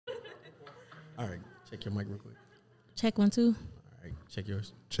All right, check your mic real quick. Check 1, 2. All right, check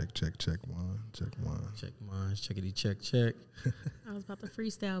yours. Check one. Check mine. Checkity check. I was about to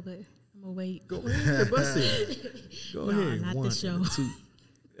freestyle, but I'm gonna wait. Go ahead, bust it. Go ahead. Not 1 the show. and 2.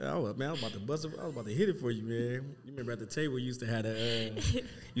 I was about to bust it. I was about to hit it for you, man. You remember at the table, you used to have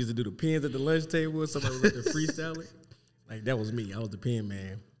used to do the pins at the lunch table. Somebody was up there freestyling. Like that was me. I was the pin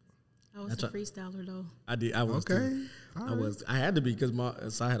man. I was a freestyler though. I did. I was. Okay. Too. I was. I had to be because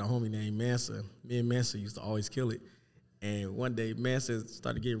so I had a homie named Mansa. Me and Mansa used to always kill it. And one day Mansa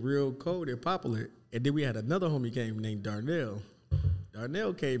started getting real cold and popular. And then we had another homie came named Darnell.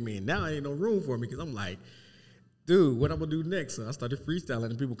 Darnell came in. Now ain't no room for me because I'm like, dude, what I'm gonna do next? So I started freestyling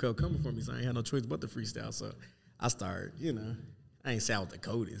and people kept coming for me. So I ain't had no choice but to freestyle. So I started, I ain't say I was the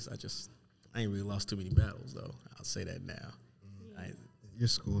coldest. I ain't really lost too many battles though. I'll say that now. Your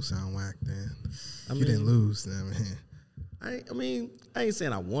school sound whack, then. You didn't lose, then, man. I ain't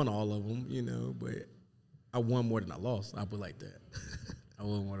saying I won all of them, but I won more than I lost. I put it like that. I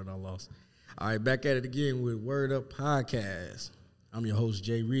won more than I lost. All right, back at it again with Word Up Podcast. I'm your host,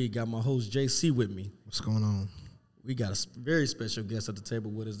 Jay Reed. Got my host, JC, with me. What's going on? We got a very special guest at the table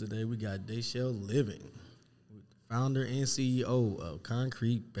with us today. We got Dayshell Living, founder and CEO of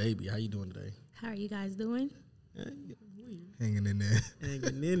Concrete Baby. How you doing today? How are you guys doing? Hanging in there.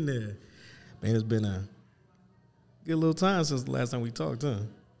 Hanging in there. Man, it's been a good little time since the last time we talked, huh?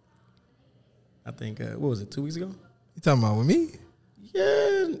 I think, what was it, 2 weeks ago? You talking about with me?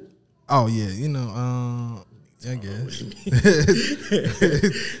 Yeah. Oh, yeah, I guess.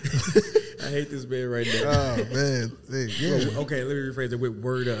 I hate this man right now. Oh, man. Yeah. Well, okay, let me rephrase it with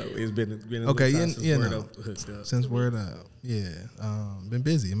Word Up. It's been a okay, time since Word no. Up hooked up. Since Word Up, yeah. Been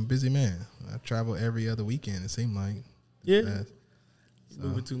busy. I'm a busy man. I travel every other weekend, it seemed like. Yeah. So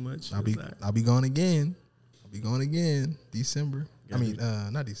moving too much. I'll be going again. December.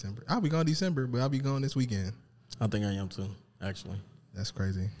 Not December. I'll be going December, but I'll be going this weekend. I think I am too, actually. That's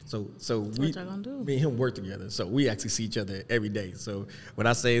crazy. So What y'all gonna do? me and him work together. So we actually see each other every day. So when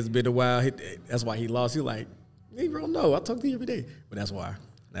I say it's been a while, that's why he lost. He's like, hey, bro, no, I talk to you every day. But that's why.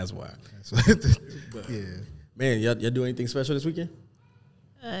 But, yeah. Man, y'all do anything special this weekend?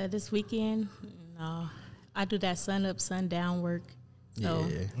 This weekend, no. I do that sun up, sun down work. So,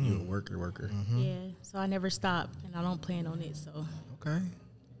 yeah, you're a worker. Mm-hmm. yeah. So I never stop, and I don't plan on it. So Okay.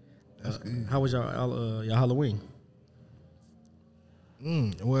 That's good. How was y'all Halloween?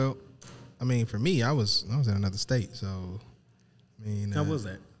 Well, for me, I was in another state, so How was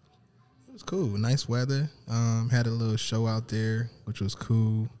that? It was cool. Nice weather. Had a little show out there, which was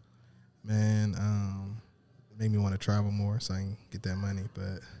cool. Man, it made me want to travel more so I can get that money,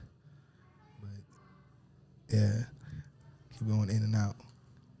 but yeah, keep going in and out.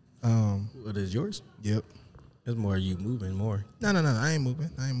 What is yours? Yep. It's more you moving more. No, I ain't moving.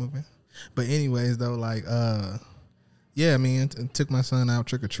 But anyways, though, yeah, took my son out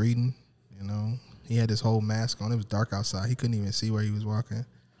trick-or-treating, He had this whole mask on. It was dark outside. He couldn't even see where he was walking.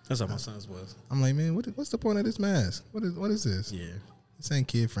 That's how my son's was. I'm like, man, what's the point of this mask? What is this? Yeah. This ain't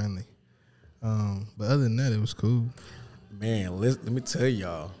kid-friendly. But other than that, it was cool. Man, let me tell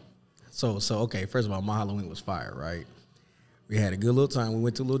y'all. So okay, first of all, my Halloween was fire, right? We had a good little time. We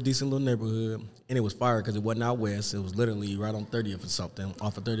went to a little decent little neighborhood, and it was fire because it wasn't out west. It was literally right on 30th or something,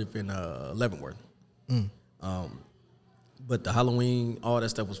 off of 30th and Leavenworth. But the Halloween, all that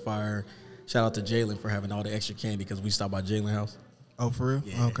stuff was fire. Shout out to Jalen for having all the extra candy because we stopped by Jalen's house. Oh, for real?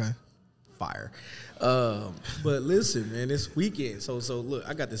 Yeah. Okay. Fire. But listen, man, this weekend, so look,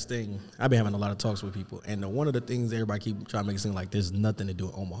 I got this thing. I've been having a lot of talks with people, and one of the things everybody keep trying to make it seem like there's nothing to do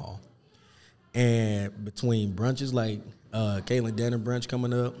in Omaha. And between brunches like Caitlin Danner brunch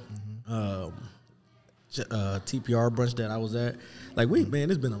coming up, TPR brunch that I was at, man,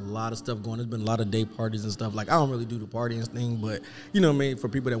 there's been a lot of stuff going. There's been a lot of day parties and stuff. I don't really do the partying thing, but you know what I mean, for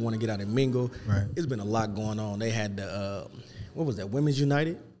people that want to get out and mingle, right. It's been a lot going on. They had the what was that, Women's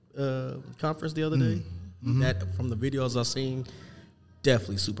United conference the other day. That from the videos I've seen,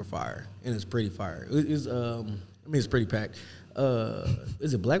 definitely super fire, and it's pretty fire. It's it's pretty packed.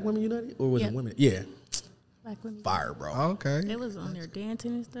 Is it Black Women United or was it women? Yeah. Black women. Fire, bro. Oh, okay. They was on there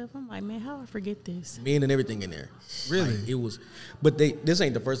dancing and stuff. I'm like, man, how I forget this? Men and everything in there. Really? It was, but this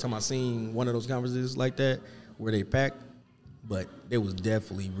ain't the first time I seen one of those conferences like that where they packed, but it was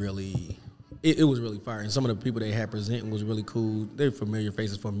definitely really, it was really fire. And some of the people they had presenting was really cool. They're familiar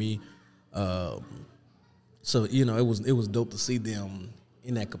faces for me. So, it was dope to see them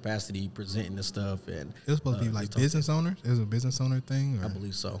in that capacity presenting the stuff. And it was supposed to be like business owners? It was a business owner thing? Or? I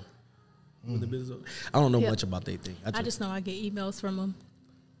believe so. The business owner? I don't know much about their thing. I just know I get emails from them.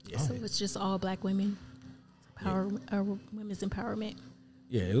 Yeah. So it's just all Black women. Women's empowerment.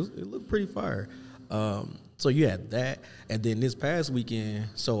 Yeah, it looked pretty fire. So you had that, and then this past weekend,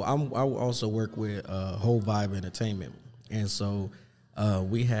 so I also work with Whole Vibe Entertainment, and so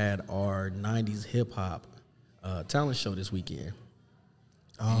we had our '90s hip hop talent show this weekend.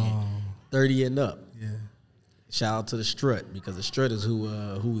 Oh, 30 and up. yeah. Shout out to the Strut, because the Strut is who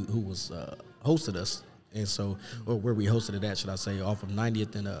was hosted us, and so or where we hosted it at, should I say, off of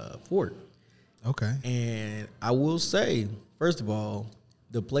 90th and Fort. Okay. And I will say, first of all,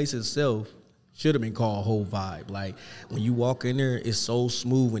 the place itself should have been called Whole Vibe. Like, when you walk in there, it's so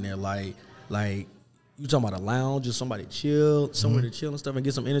smooth in there. Like you talking about a lounge or somebody chill, somewhere to chill and stuff and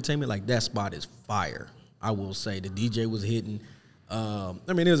get some entertainment. Like, that spot is fire. I will say the DJ was hitting. I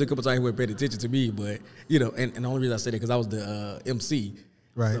mean, there was a couple times where he paid attention to me, but and the only reason I said it because I was the MC.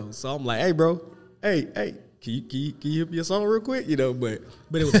 Right. So I'm like, hey, bro, hey, can you hit me a song real quick? But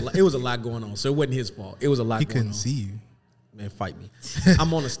it was a lot going on, so it wasn't his fault. It was a lot. He going on. couldn't see you. Man, fight me.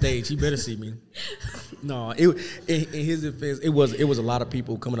 I'm on the stage. He better see me. No, in his defense, it was a lot of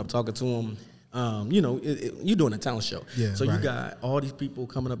people coming up talking to him. You doing a talent show. Yeah, so right. you got all these people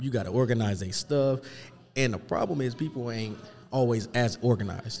coming up. You got to organize their stuff. And the problem is people ain't always as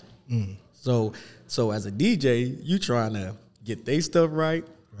organized. So as a DJ, you trying to get their stuff right.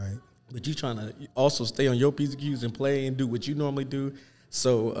 Right. But you trying to also stay on your P's and Q's and play and do what you normally do.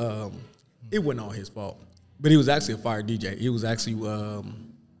 So it wasn't all his fault. But he was actually a fire DJ. He was actually one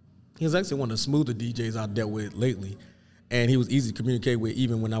of the smoother DJs I dealt with lately. And he was easy to communicate with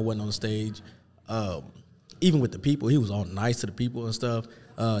even when I wasn't on the stage. Even with the people, he was all nice to the people and stuff.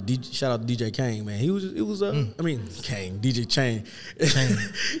 Shout out to DJ Kane, man. Kane, DJ Chain.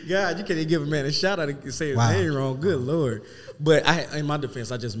 God, you can't even give a man a shout out and say his name wrong. Good Lord. But in my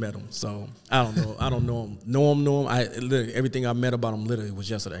defense, I just met him. So I don't know. I don't know him. Know him. Everything I met about him literally was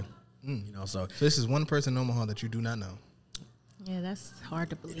yesterday. So this is one person in Omaha that you do not know. Yeah, that's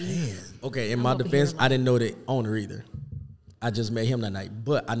hard to believe. Damn. Okay, in my defense, I didn't know the owner either. I just met him that night,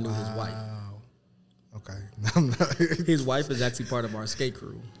 but I knew his wife. Okay. His wife is actually part of our skate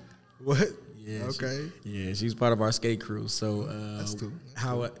crew. What? Yeah. Okay. She's part of our skate crew. So That's cool.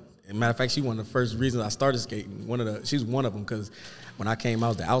 Matter of fact, she one of the first reasons I started skating. She's one of them because when I came, I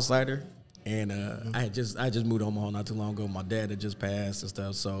was the outsider, and I just moved to Omaha not too long ago. My dad had just passed and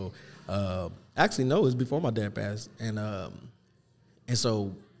stuff. So actually, no, it was before my dad passed, and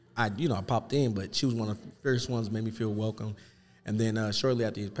so I popped in, but she was one of the first ones that made me feel welcome. And then shortly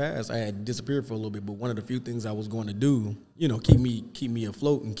after he passed, I had disappeared for a little bit. But one of the few things I was going to do, keep me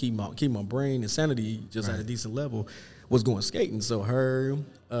afloat and keep my brain and sanity just at a decent level, was going skating. So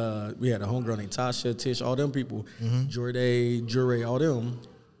we had a homegirl named Tasha, Tish, all them people, Jorday, Jure, all them.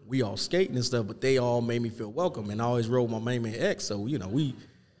 We all skating and stuff, but they all made me feel welcome. And I always rode my main man X, so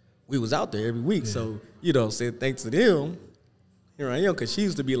we was out there every week. Yeah. So said thanks to them, here I am, because she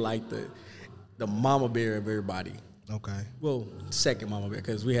used to be like the mama bear of everybody. Okay. Well, second mama bear,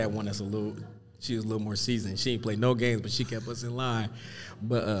 because we had one she was a little more seasoned. She ain't played no games, but she kept us in line.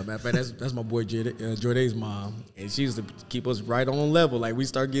 But matter of fact, that's my boy Jorday's mom, and she used to keep us right on level. Like, we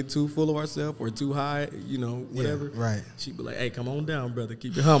start getting too full of ourselves or too high, whatever. Yeah, right. She'd be like, "Hey, come on down, brother.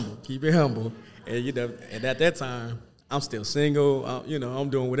 Keep it humble. Keep it humble." And and at that time, I'm still single. I'm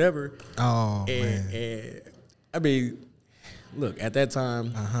doing whatever. Oh, man. And I mean, look, at that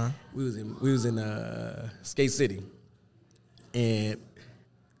time, we was in Skate City. And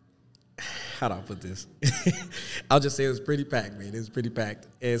how do I put this? I'll just say it was pretty packed, man. It was pretty packed.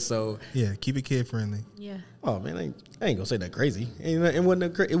 And so, yeah, keep it kid friendly. Yeah. Oh man, I ain't gonna say that crazy. It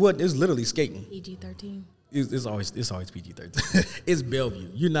wasn't. It was literally skating. PG-13. It's always PG-13. It's Bellevue.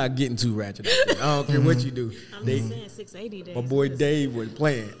 You're not getting too ratchet out there. I don't care what you do. I'm just saying 680 days. My boy Dave was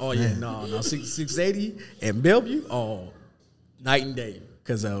playing. Oh yeah, no, 680 and Bellevue. Oh, night and day.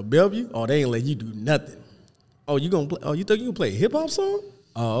 Cause Bellevue, they ain't let you do nothing. Oh, you gonna play? Oh, you think you can play a hip hop song?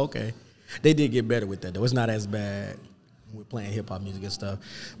 Oh, okay. They did get better with that though. It's not as bad with playing hip hop music and stuff,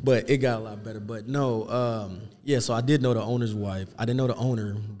 but it got a lot better. But no, so I did know the owner's wife. I didn't know the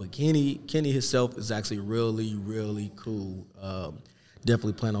owner, but Kenny himself is actually really, really cool.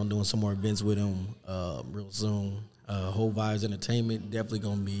 Definitely plan on doing some more events with him real soon. Whole Vibes Entertainment definitely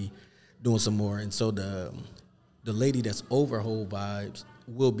gonna be doing some more. And so the lady that's over Whole Vibes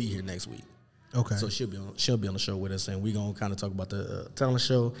will be here next week. Okay. So she'll be on the show with us, and we're gonna kind of talk about the talent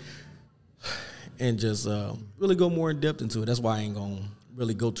show and just really go more in depth into it. That's why I ain't gonna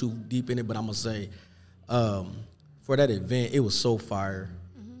really go too deep in it, but I'm gonna say for that event, it was so fire.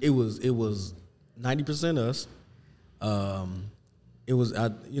 It was 90% us. It was I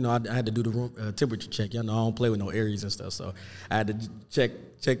had to do the room temperature check. Y'all know I don't play with no Aries and stuff, so I had to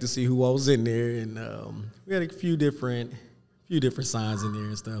check to see who I was in there, and we had a few different few different signs in there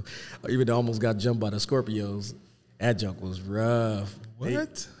and stuff. Even though I almost got jumped by the Scorpios. That junk was rough.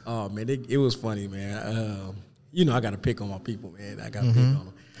 What? Oh man, it was funny, man. You know, I got to pick on my people, man. I got to pick on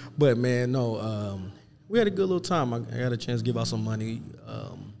them. But man, no, we had a good little time. I had a chance to give out some money.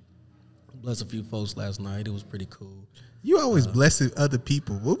 Bless a few folks last night. It was pretty cool. You always blessing other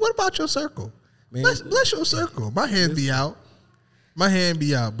people. What about your circle? Man, Bless your circle. My hand be out. My hand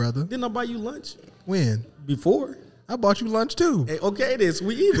be out, brother. Didn't I buy you lunch When? before? I bought you lunch too. Hey, okay, this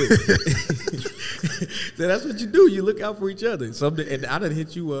we even. So that's what you do. You look out for each other. And I done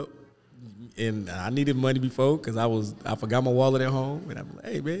hit you up, and I needed money before because I forgot my wallet at home, and I'm like,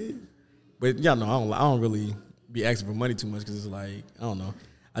 hey man. But y'all know I don't really be asking for money too much because it's like I don't know.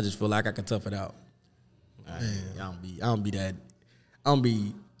 I just feel like I can tough it out. I don't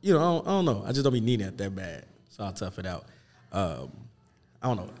be you know I don't know. I just don't be needing it that bad, so I'll tough it out. I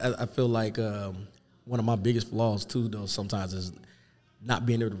don't know. I feel like one of my biggest flaws too, though, sometimes is not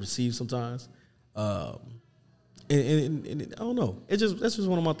being able to receive. Sometimes, and I don't know. That's just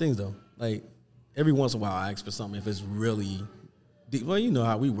one of my things though. Like every once in a while, I ask for something if it's really deep. Well, you know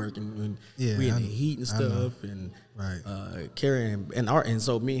how we work and we in the heat and stuff and carrying and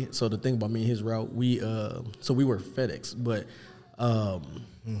so the thing about me and his route, we work FedEx, but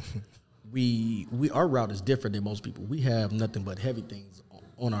our route is different than most people. We have nothing but heavy things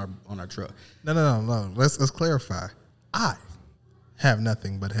on our truck. No. Let's clarify. I have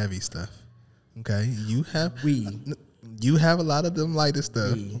nothing but heavy stuff. Okay, you have a lot of them lighter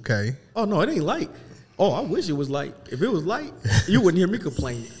stuff. Okay. Oh no, it ain't light. Oh, I wish it was light. If it was light, you wouldn't hear me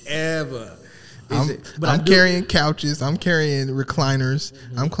complain ever. I'm carrying couches. I'm carrying recliners.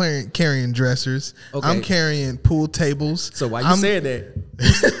 Mm-hmm. I'm carrying dressers. Okay. I'm carrying pool tables. So why you saying that?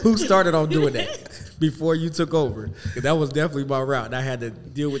 Who started on doing that before you took over? Because that was definitely my route. And I had to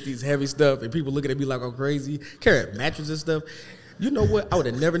deal with these heavy stuff and people looking at me like I'm crazy. Carrying mattresses and stuff. You know what? I would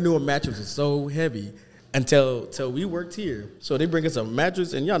have never knew a mattress was so heavy until we worked here. So they bring us a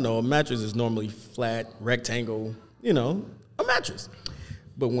mattress, and y'all know a mattress is normally flat, rectangle, you know, a mattress.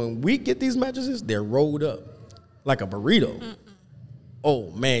 But when we get these mattresses, they're rolled up like a burrito. Mm-mm. Oh,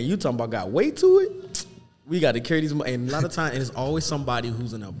 man, you talking about got weight to it? We got to carry these. And a lot of times, and it's always somebody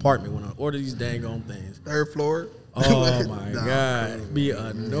who's in an apartment when I order these dang on things. Third floor. Oh, my God. Be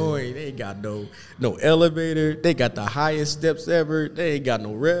annoying. They ain't got no elevator. They got the highest steps ever. They ain't got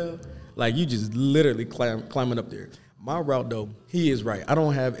no rail. Like, you just literally climbing up there. My route, though, he is right. I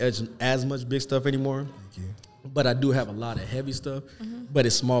don't have as much big stuff anymore. Thank you. But I do have a lot of heavy stuff, but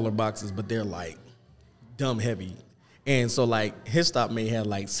it's smaller boxes, but they're like dumb heavy. And so like his stop may have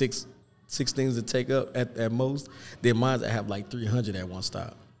like six things to take up at most. Then mine I have like 300 at one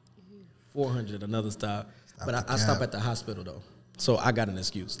stop, 400 another stop. But I stop at the hospital though, so I got an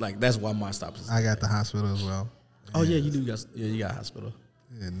excuse. Like that's why my stop is. I got the hospital as well. Oh yeah, you do. You got a hospital.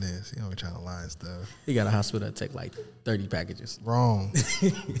 Goodness, you don't be trying to lie and stuff. He got a hospital that take like 30 packages. Wrong.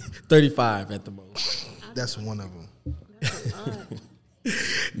 35 at the most. That's one of them.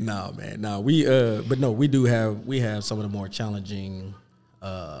 No, man. No, we do have some of the more challenging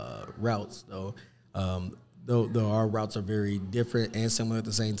routes though. Though our routes are very different and similar at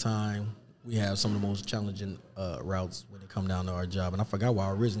the same time. We have some of the most challenging routes when it come down to our job. And I forgot why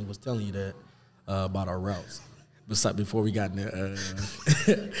I originally was telling you that about our routes. Besides, before we got in the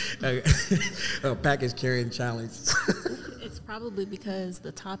package carrying challenge. It's probably because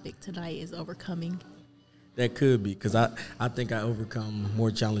the topic tonight is overcoming. That could be, because I think I overcome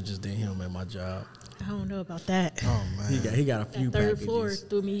more challenges than him at my job. I don't know about that. Oh, man. He got a few third packages. Floor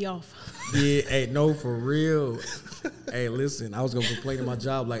threw me off. Yeah, hey, no, for real. Hey, listen, I was going to complain to my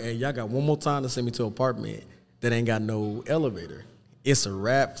job, like, hey, y'all got one more time to send me to an apartment that ain't got no elevator. It's a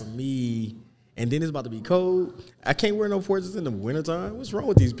wrap for me. And then it's about to be cold. I can't wear no forces in the wintertime. What's wrong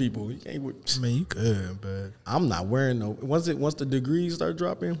with these people? You can't wear. I mean, you could, but I'm not wearing no. Once the degrees start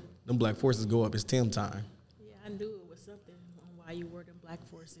dropping, them black forces go up. It's Tim time. Yeah, I knew it was something on why you wore them black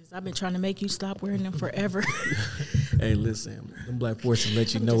forces. I've been trying to make you stop wearing them forever. Hey, listen, them black forces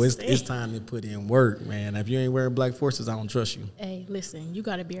let you know it's time to put in work, man. If you ain't wearing black forces, I don't trust you. Hey, listen, you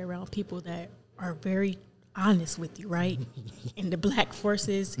got to be around people that are very honest with you, right? In the black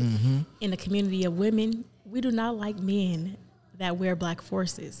forces, in the community of women, we do not like men that wear black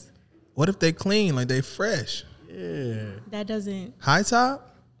forces. What if they clean, like they fresh? Yeah. That doesn't. High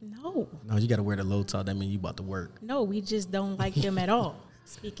top? No, you got to wear the low top. That means you about to work. No, we just don't like them at all.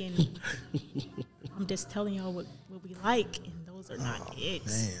 Speaking, I'm just telling y'all what we like, and those are not it.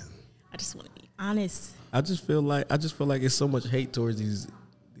 Man. I just want to be honest. I just feel like it's so much hate towards these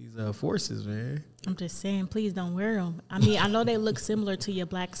forces, man. I'm just saying, please don't wear them. I mean, I know they look similar to your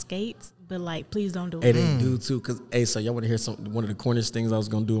black skates, but like, please don't do Hey, it. they do too. Cause hey, so y'all want to hear one of the corniest things I was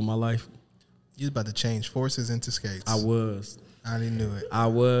gonna do in my life? You was about to change forces into skates. I was. I already knew it. I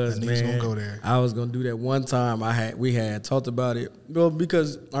was, I knew man. you was gonna go there. I was gonna do that one time. We had talked about it. Well,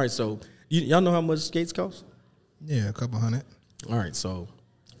 because all right, so y'all know how much skates cost? Yeah, a couple hundred. All right, so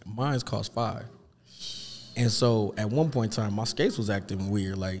mine's cost $5. And so at one point in time, my skates was acting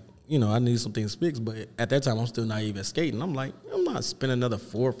weird. Like, you know, I need some things fixed, but at that time I'm still naive at skating. I'm like, I'm not spending another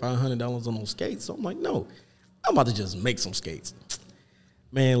 $400 or $500 on those skates. So I'm like, no, I'm about to just make some skates.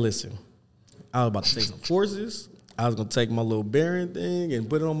 Man, listen, I was about to take some forces. I was gonna take my little bearing thing and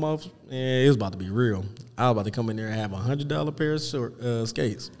put it on my, and it was about to be real. I was about to come in there and have $100 pair of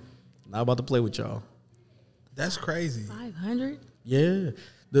skates. Not about to play with y'all. That's crazy. 500. Yeah.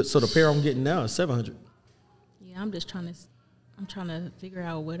 So the pair I'm getting now is $700. Yeah, I'm trying to figure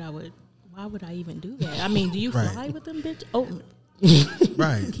out why would I even do that? I mean, do you Right. fly with them, bitch? Oh,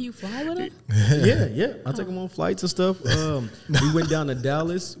 Right. can you fly with them? Yeah. I take them on flights and stuff. We went down to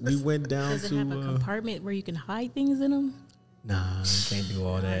Dallas. We went down Does it to. have a compartment where you can hide things in them? Nah, you can't do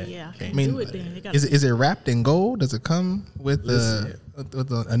all that. Yeah, I Can't can't I mean, do it then. They gotta is it wrapped in gold? Does it come with Listen.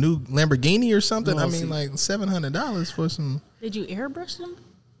 a new Lamborghini or something? No, I mean, see- like $700 for some. Did you airbrush them?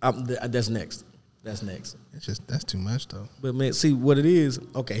 That's next. That's next. That's too much though. But man, see what it is.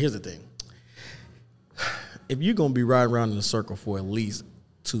 Okay, here's the thing. If you're gonna be riding around in a circle for at least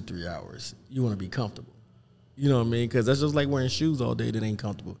 2-3 hours, you want to be comfortable. You know what I mean? Because that's just like wearing shoes all day that ain't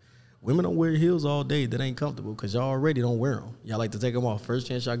comfortable. Women don't wear heels all day that ain't comfortable because y'all already don't wear them. Y'all like to take them off first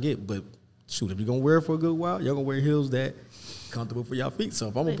chance y'all get. But shoot, if you're gonna wear it for a good while, y'all gonna wear heels that comfortable for y'all feet. So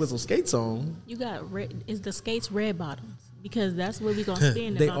if I'm gonna put some skates on, You got red. Is the skates red bottoms? Because that's what we gonna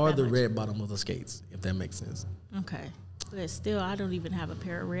spend. they about are that the much. red bottom of the skates. If that makes sense. Okay, but still, I don't even have a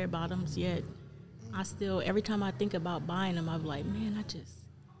pair of red bottoms yet. I still, every time I think about buying them, I'm like, man,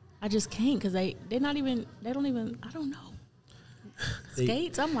 I just can't because they don't even. I don't know.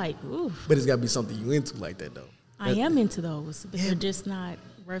 Skates, I'm like, ooh. But it's got to be something you into like that though. I am into those, but they're just not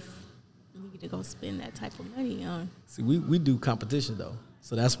worth me to go spend that type of money on. See, we do competition though,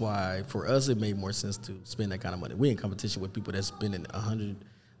 so that's why for us it made more sense to spend that kind of money. We in competition with people that's spending $100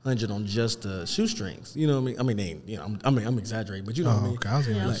 on just shoestrings. You know what I mean? They ain't, you know, I'm exaggerating, but you know what I mean. Okay, I was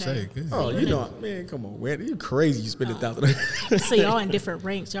gonna Yeah, say. okay. Good. Oh, you know, man, come on, man, you crazy? You spend $1,000. So y'all in different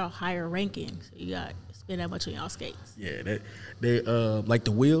ranks, y'all higher ranking. So you got to spend that much on y'all skates. Yeah, they like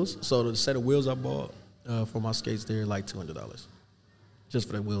the wheels. So the set of wheels I bought for my skates, they're like $200 just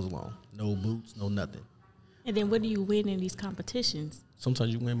for the wheels alone. No boots, no nothing. And then what do you win in these competitions?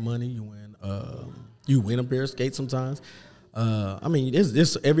 Sometimes you win money. You win a pair of skates sometimes. I mean,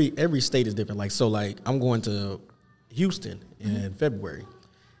 this every state is different. Like I'm going to Houston in February.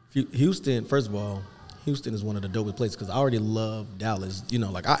 Houston, first of all, Houston is one of the dopest places because I already love Dallas. You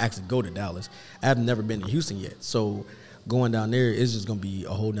know, like I actually go to Dallas. I have never been to Houston yet, so going down there is just gonna be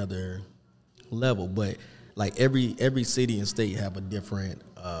a whole nother level. But like every city and state have a different.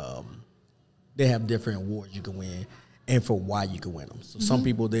 They have different awards you can win, and for why you can win them. So some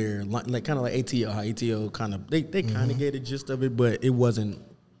people there, like kind of like ATL, how ATL kind of they kind of get the gist of it, but it wasn't.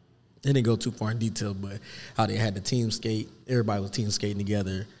 They didn't go too far in detail, but how they had the team skate, everybody was team skating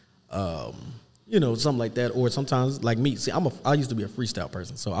together, you know, something like that. Or sometimes like me, see, I used to be a freestyle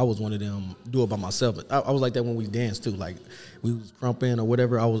person, so I was one of them do it by myself. But I was like that when we danced too, like we was crumping or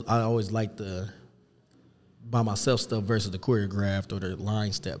whatever. I always liked the by myself stuff versus the choreographed or the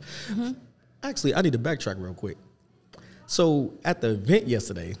line step. Actually, I need to backtrack real quick. So at the event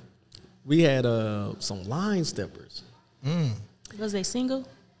yesterday, we had some line steppers. Was they single?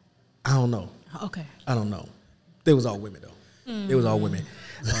 I don't know. Okay. I don't know. They was all women though. It was all women.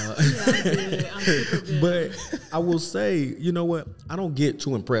 I'm super good. But I will say, you know what? I don't get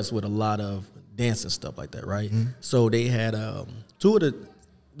too impressed with a lot of dance and stuff like that, right? So they had two of the.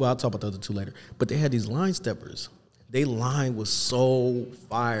 Well, I'll talk about the other two later. But they had these line steppers. They line was so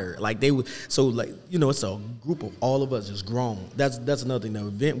fire. Like they would, so like, you know, it's a group of all of us just grown. That's another thing. The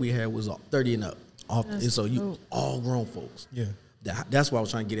event we had was 30 and up. And so you dope. all grown folks. Yeah. That's what I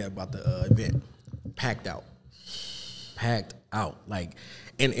was trying to get at about the event. Packed out. Like,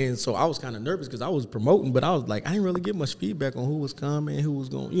 and so I was kind of nervous because I was promoting, but I was like, I didn't really get much feedback on who was coming, who was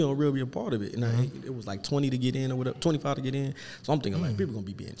going, you know, really be a part of it. And it was like 20 to get in or whatever, 25 to get in. So I'm thinking like, people gonna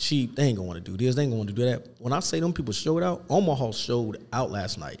be being cheap. They ain't gonna want to do this. They ain't gonna want to do that. When I say them people showed out, Omaha showed out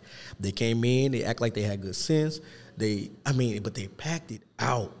last night. They came in. They act like they had good sense. But they packed it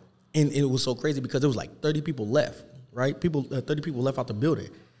out, and it was so crazy because there was like 30 people left. Right? 30 people left out the building.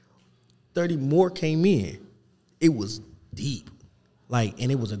 30 more came in. It was deep.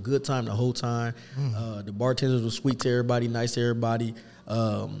 And it was a good time the whole time. The bartenders were sweet to everybody, nice to everybody.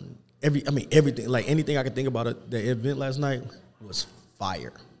 everything, like anything I could think about it, the event last night was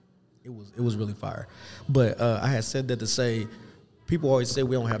fire. It was really fire. But I had said that to say, people always say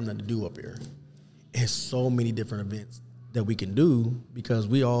we don't have nothing to do up here. There's so many different events that we can do because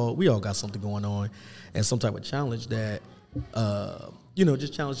we all got something going on and some type of challenge that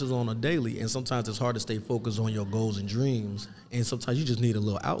just challenges on a daily. And sometimes it's hard to stay focused on your goals and dreams. And sometimes you just need a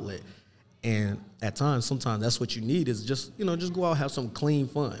little outlet. And at times, sometimes that's what you need is just go out and have some clean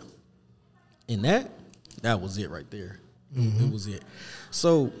fun. And that was it right there. Mm-hmm. It was it.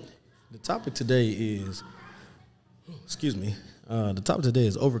 So the topic today is, the topic today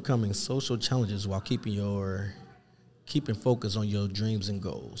is overcoming social challenges while keeping focus on your dreams and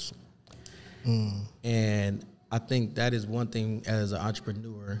goals. And I think that is one thing as an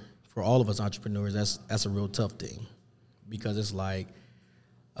entrepreneur, for all of us entrepreneurs, that's a real tough thing because it's like,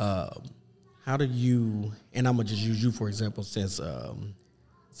 how do you, and I'm going to just use you for example since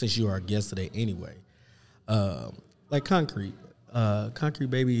you are a guest today anyway, like Concrete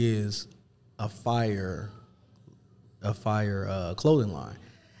Baby is a fire clothing line.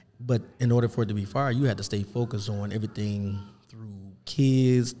 But in order for it to be fire, you had to stay focused on everything through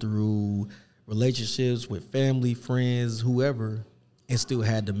kids, through relationships with family, friends, whoever, and still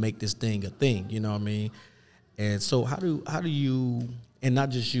had to make this thing a thing, you know what I mean? And so how do you, and not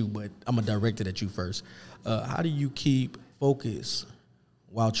just you, but I'm going to direct it at you first. How do you keep focus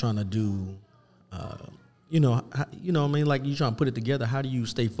while trying to do, what I mean? Like you trying to put it together. How do you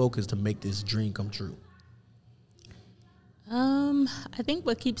stay focused to make this dream come true? I think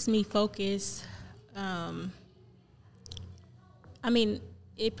what keeps me focused,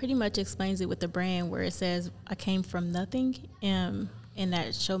 it pretty much explains it with the brand where it says I came from nothing, and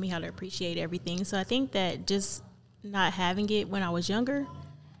that showed me how to appreciate everything. So I think that just not having it when I was younger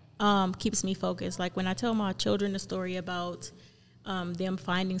keeps me focused. Like when I tell my children the story about them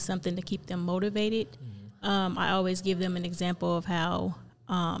finding something to keep them motivated, I always give them an example of how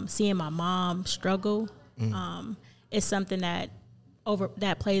seeing my mom struggle is something that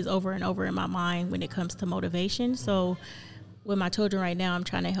plays over and over in my mind when it comes to motivation. So with my children right now, I'm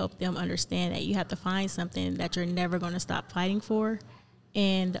trying to help them understand that you have to find something that you're never going to stop fighting for.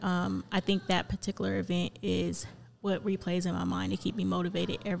 And I think that particular event is what replays in my mind to keep me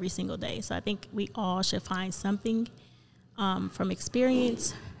motivated every single day. So I think we all should find something from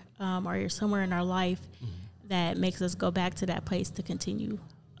experience or somewhere in our life that makes us go back to that place to continue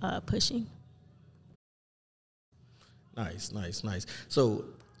pushing. Nice. So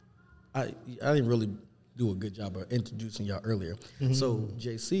I didn't really do a good job of introducing y'all earlier. Mm-hmm. So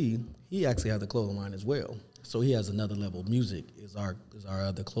JC, he actually has a clothing line as well. So he has Another Level Music is our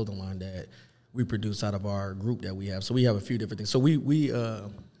other clothing line that we produce out of our group that we have. So we have a few different things. So we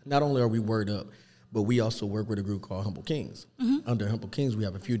not only are we Word Up, but we also work with a group called Humble Kings. Mm-hmm. Under Humble Kings, we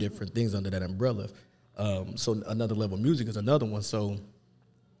have a few different things under that umbrella. So Another Level Music is another one. So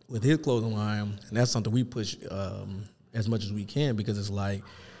with his clothing line, and that's something we push as much as we can because it's like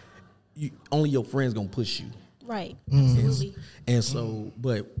only your friends gonna push you. Right. Absolutely. And so,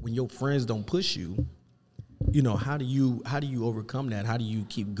 but when your friends don't push you, how do you overcome that? How do you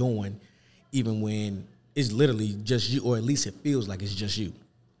keep going even when it's literally just you, or at least it feels like it's just you?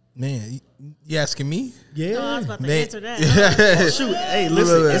 Man, you asking me? Yeah. No, I was about to answer that. Oh, shoot. Hey,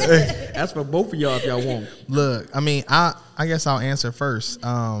 listen. That's for both of y'all if y'all want. Look, I guess I'll answer first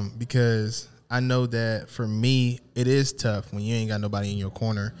because I know that for me, it is tough when you ain't got nobody in your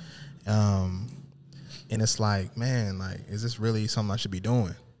corner. And it's like, man, like, is this really something I should be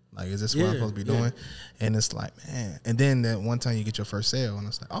doing? Like, is this what I'm supposed to be doing? And it's like, man. And then that one time you get your first sale, and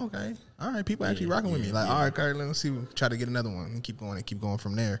it's like, oh, okay, all right, people actually rocking with me. Like, all right, Carter, let's see, try to get another one and keep going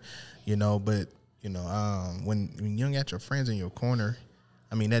from there, But, when you don't got your friends in your corner,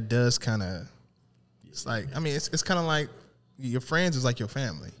 I mean, that does kind of, it's like, I mean, it's kind of like your friends is like your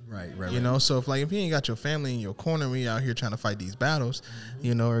family. Right. So if you ain't got your family in your corner when you're out here trying to fight these battles,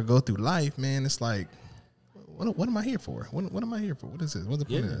 or go through life, man, it's like, what am I here for? What am I here for? What is this? What's the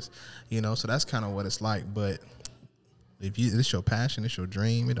point of this? So that's kind of what it's like. But if it's your passion, it's your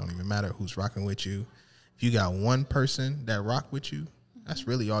dream, it don't even matter who's rocking with you. If you got one person that rock with you, that's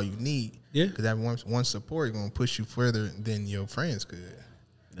really all you need. Yeah. Because that one support is going to push you further than your friends could.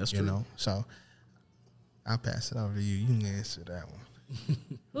 That's true. So I'll pass it over to you. You can answer that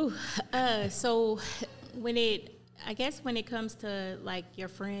one. So when it comes to like your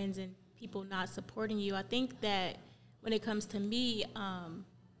friends and people not supporting you, I think that when it comes to me,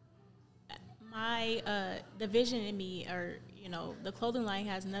 the vision in me, or the clothing line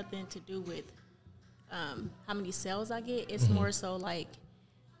has nothing to do with how many sales I get. It's more so like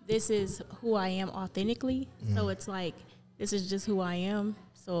this is who I am authentically. So it's like this is just who I am.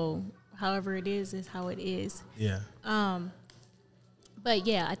 So however it is how it is. Yeah. But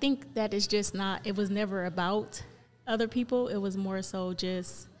yeah, I think that is just not, it was never about other people. It was more so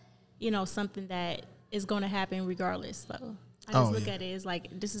just, something that is going to happen regardless. So I just look at it as like,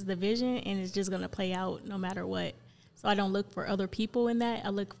 this is the vision and it's just going to play out no matter what. So I don't look for other people in that. I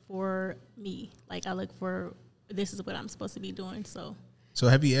look for me. Like I look for, this is what I'm supposed to be doing. So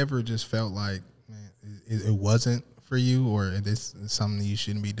have you ever just felt like, man, it wasn't for you, or this is something you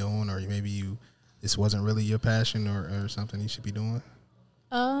shouldn't be doing, or maybe this wasn't really your passion or something you should be doing?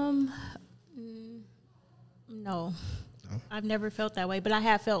 No. I've never felt that way, but I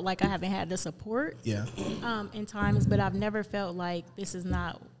have felt like I haven't had the support. Yeah. In times, but I've never felt like this is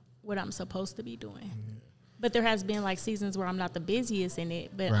not what I'm supposed to be doing. Mm-hmm. But there has been like seasons where I'm not the busiest in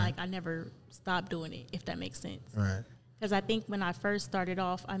it, but like I never stopped doing it, if that makes sense. Right. Because I think when I first started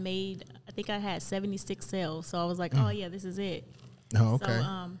off, I had 76 sales. So I was like, oh yeah, this is it. Oh, okay.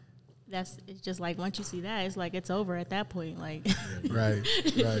 So it's just like once you see that, it's like it's over at that point. Like right.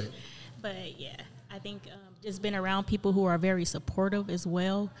 But yeah, I think just been around people who are very supportive as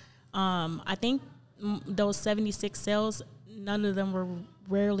well. I think those 76 sales, none of them were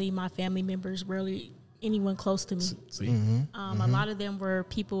rarely my family members, rarely anyone close to me. A lot of them were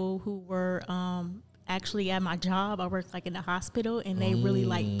people who were actually at my job. I worked like in the hospital, and they really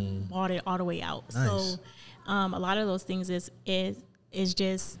like bought it all the way out. Nice. So a lot of those things is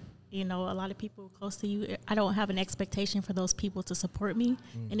just, a lot of people close to you. I don't have an expectation for those people to support me,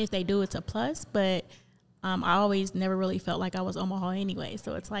 and if they do, it's a plus. But I always never really felt like I was Omaha anyway.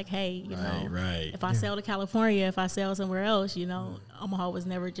 So it's like, hey, if I sell to California, if I sell somewhere else, Omaha was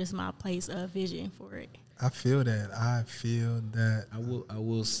never just my place of vision for it. I feel that. I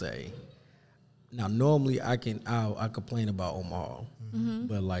will say, now normally I'll complain about Omaha,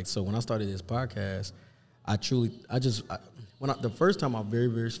 but like, so when I started this podcast, the first time I very,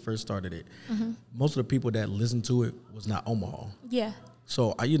 very first started it, most of the people that listened to it was not Omaha. Yeah.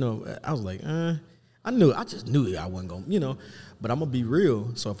 So I was like, I just knew I wasn't going, but I'm going to be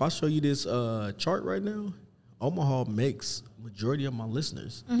real. So if I show you this chart right now, Omaha makes majority of my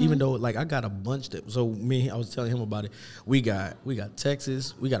listeners, even though like I got a bunch I was telling him about it. We got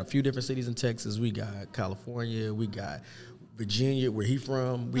Texas. We got a few different cities in Texas. We got California. We got Virginia, where he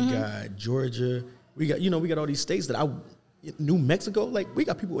from. We got Georgia. We got all these states that New Mexico. Like we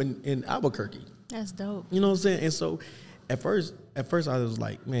got people in Albuquerque. That's dope. You know what I'm saying? And so at first I was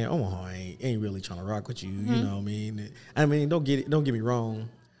like, man, Omaha ain't really trying to rock with you. You know what I mean? Don't get me wrong.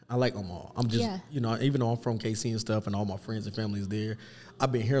 I like Omaha. I'm just, even though I'm from KC and stuff, and all my friends and family is there, I've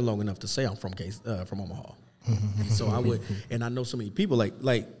been here long enough to say I'm from Omaha. And so and I know so many people.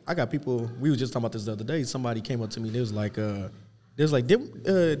 Like I got people. We were just talking about this the other day. Somebody came up to me. They was like,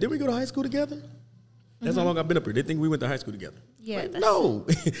 did we go to high school together? That's how long I've been up here. They think we went to high school together. Yeah. Like, no,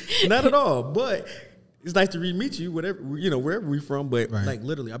 not at all. But it's nice to meet you, wherever we're from. But like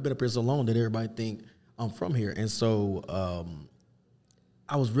literally, I've been up here so long that everybody think I'm from here. And so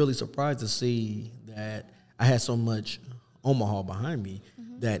I was really surprised to see that I had so much Omaha behind me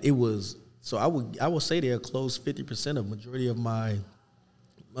that it was. So I would say they're close 50% of majority of my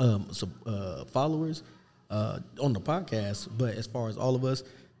followers on the podcast. But as far as all of us,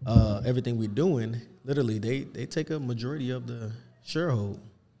 everything we're doing, literally they take a majority of the sharehold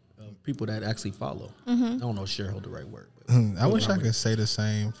of people that actually follow. I don't know if sharehold the right word. But I wish I could say the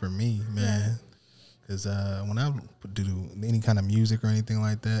same for me, man. Because when I do any kind of music or anything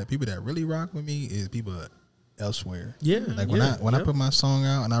like that, people that really rock with me is people elsewhere. Yeah. Like when I put my song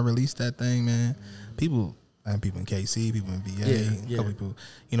out and I release that thing, man, people in KC, people in VA, a couple people,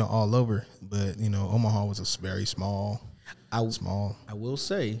 all over. But, Omaha was a very small. I will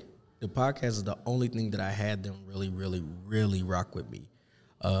say the podcast is the only thing that I had them really, really, really rock with me.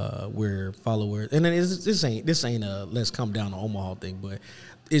 Where followers, and then this ain't a let's come down to Omaha thing, but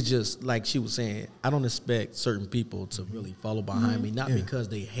it's just like she was saying, I don't expect certain people to really follow behind me, not because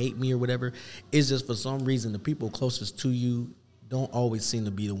they hate me or whatever. It's just for some reason the people closest to you don't always seem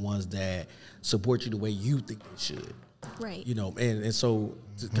to be the ones that support you the way you think they should. Right. And so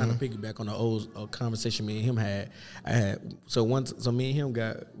to kind of piggyback on the old conversation me and him had, me and him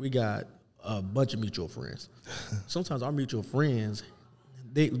got a bunch of mutual friends. Sometimes our mutual friends,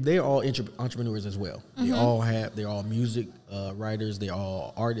 they're all entrepreneurs as well. They're all music writers. They're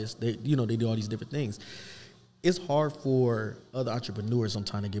all artists. They do all these different things. It's hard for other entrepreneurs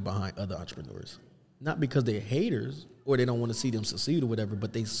sometimes to get behind other entrepreneurs, not because they're haters or they don't want to see them succeed or whatever,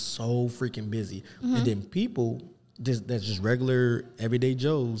 but they so freaking busy. And then people that's just regular everyday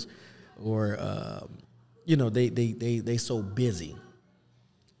Joes, or they so busy.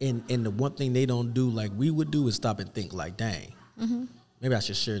 And the one thing they don't do like we would do is stop and think like, dang. maybe I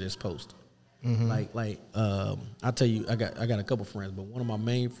should share this post. I tell you, I got a couple friends, but one of my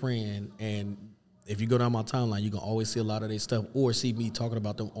main friend, and if you go down my timeline, you can always see a lot of their stuff or see me talking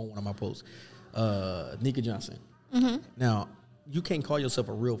about them on one of my posts. Nika Johnson. Now, you can't call yourself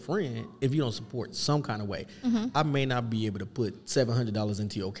a real friend if you don't support some kind of way. I may not be able to put $700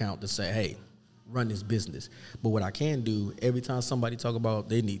 into your account to say, hey, run this business. But what I can do, every time somebody talk about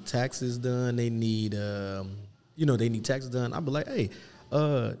they need taxes done, they need taxes done, I'll be like, hey,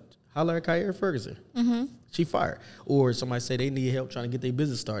 holler at Kyra Ferguson. She fired. Or somebody say they need help trying to get their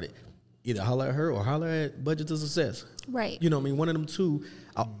business started. Either holler at her or holler at Budget to Success. Right. You know what I mean? One of them two,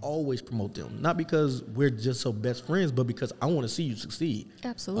 I always promote them. Not because we're just so best friends, but because I want to see you succeed.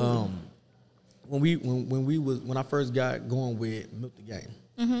 Absolutely. When I first got going with Milk the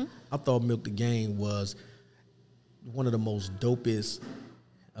Game, I thought Milk the Game was one of the most dopest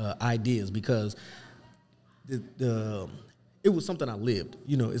ideas because it was something I lived.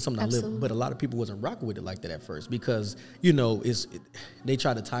 It's something Absolutely. I lived. But a lot of people wasn't rocking with it like that at first because, they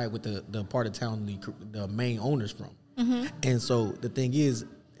try to tie it with the part of town the main owners from. And so the thing is,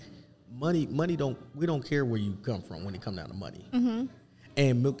 money we don't care where you come from when it comes down to money.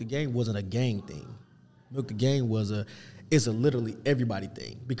 And Milk the Game wasn't a gang thing. Milk the Game it's a literally everybody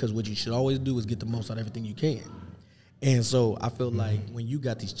thing because what you should always do is get the most out of everything you can. And so I feel like when you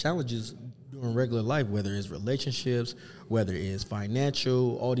got these challenges in regular life, whether it's relationships, whether it's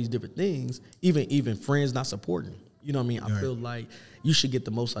financial, all these different things, even friends not supporting, you know what I mean? I feel like you should get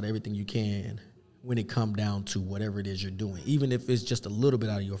the most out of everything you can when it come down to whatever it is you're doing, even if it's just a little bit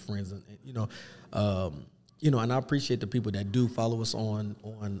out of your friends, and I appreciate the people that do follow us on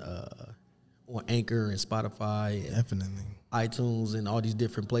Anchor and Spotify, and Definitely. iTunes, and all these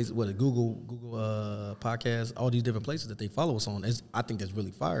different places, Google Podcasts, all these different places that they follow us on. I think that's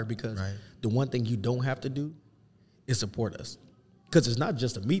really fire because the one thing you don't have to do is support us. Because it's not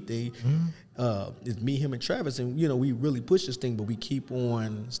just a me thing. It's me, him, and Travis. And, we really push this thing, but we keep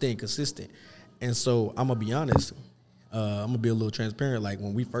on staying consistent. And so I'm going to be honest. I'm going to be a little transparent. Like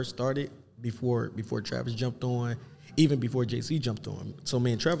when we first started, before Travis jumped on, even before JC jumped on. So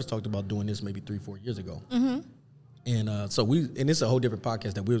me and Travis talked about doing this maybe 3-4 years ago. And and it's a whole different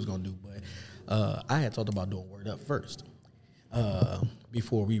podcast that we was going to do. But I had talked about doing Word Up first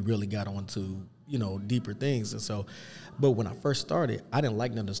before we really got on to, deeper things. And so, but when I first started, I didn't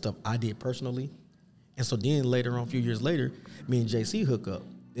like none of the stuff I did personally. And so then later on, a few years later, me and JC hook up.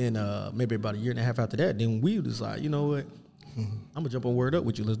 And maybe about a year and a half after that, then we decide, you know what, I'm going to jump on Word Up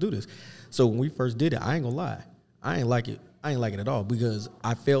with you. Let's do this. So when we first did it, I ain't going to lie. I ain't like it. I ain't like it at all because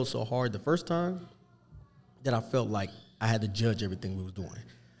I failed so hard the first time that I felt like I had to judge everything we was doing.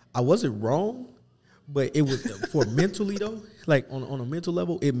 I wasn't wrong, but it was for mentally though, like on a mental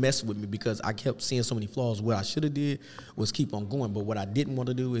level, it messed with me because I kept seeing so many flaws. What I should have did was keep on going, but what I didn't want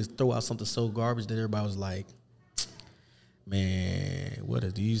to do is throw out something so garbage that everybody was like, man, what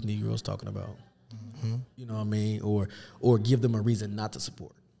are these Negroes talking about? You know what I mean? Or give them a reason not to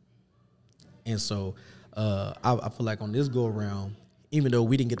support. And so I feel like on this go around, even though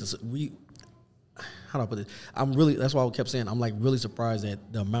we didn't get to, how do I put this? That's why I kept saying I'm like really surprised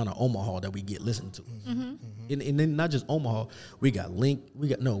at the amount of Omaha that we get listened to. And then not just Omaha, we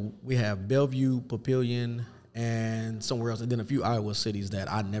have Bellevue, Papillion, and somewhere else, and then a few Iowa cities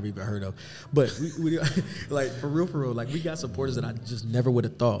that I never even heard of. But we like for real, like we got supporters that I just never would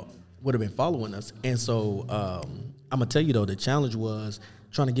have thought would have been following us. And so I'm gonna tell you though, the challenge was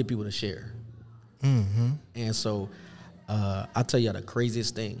trying to get people to share. And so I'll tell you the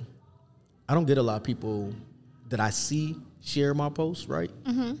craziest thing. I don't get a lot of people that I see share my posts, right?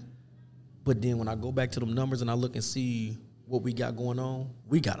 But then when I go back to them numbers and I look and see what we got going on,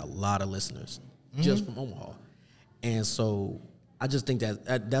 we got a lot of listeners just from Omaha. And so I just think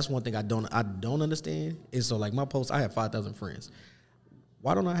that's one thing I don't understand is so like my posts, I have 5,000 friends.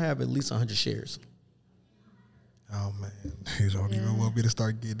 Why don't I have at least 100 shares? Oh man, you don't even want me to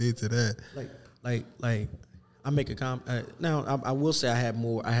start getting into that. Like I make a comment. Now I will say I have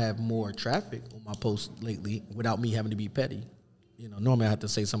more traffic on my posts lately without me having to be petty. Normally I have to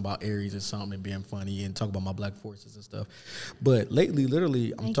say something about Aries or something and being funny and talk about my black forces and stuff. But lately,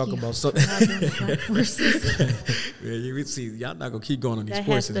 literally, I'm talking about something. Black forces. Yeah, you see, y'all not gonna keep going on these That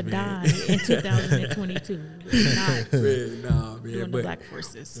forces, has to man. die in 2022. Not Man, doing the black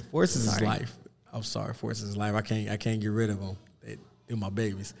forces. Forces Sorry. is life. I'm sorry, forces is life. I can't get rid of them. They're my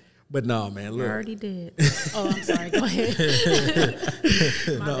babies. But no, man, look. You already did. Oh, I'm sorry. Go ahead.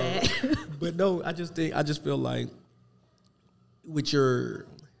 My bad. But no, I just feel like with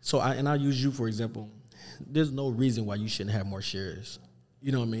I'll use you for example. There's no reason why you shouldn't have more shares.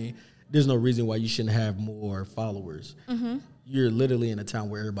 You know what I mean? there's no reason why you shouldn't have more followers. You're literally in a town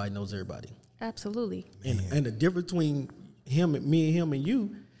where everybody knows everybody. Absolutely. And the difference between me and him and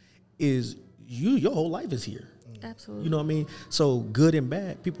you is your whole life is here. Absolutely. You know what I mean? So good and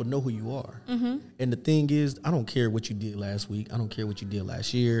bad, people know who you are. And the thing is, I don't care what you did last week. I don't care what you did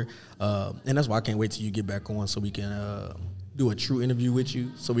last year. And that's why I can't wait till you get back on so we can do a true interview with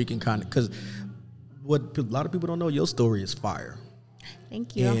you so we can kind of, because what a lot of people don't know, your story is fire.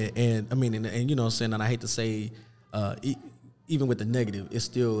 Thank you. And I mean, and you know what I'm saying, and I hate to say, even with the negative, it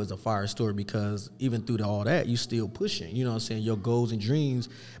still is a fire story because even through all that, you still pushing. You know what I'm saying? Your goals and dreams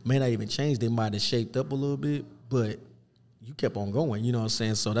may not even change. They might have shaped up a little bit, but you kept on going. You know what I'm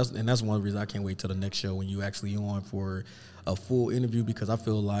saying? So that's one of the reasons I can't wait till the next show when you actually on for a full interview, because I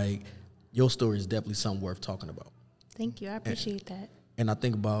feel like your story is definitely something worth talking about. Thank you. I appreciate that. And I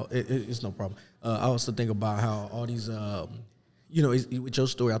think about it's no problem. I also think about how all these, you know, with your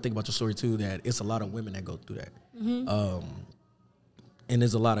story, I think about your story too, that it's a lot of women that go through that. And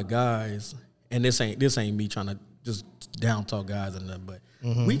there's a lot of guys, and this ain't me trying to just down talk guys and nothing, but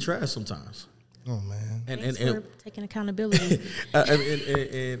we trash sometimes. Oh man! Thanks for taking accountability.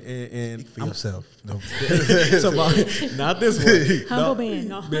 And For yourself. No. so not this one. Humble man.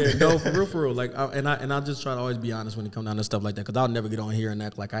 No, for real. Like, I just try to always be honest when it comes down to stuff like that, because I'll never get on here and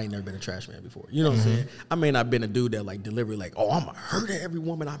act like I ain't never been a trash man before. You know what I'm saying? I may not been a dude that like delivery like, oh, I'm gonna hurt every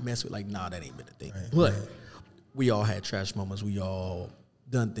woman I mess with. Like, nah, that ain't been a thing. But we all had trash moments. We all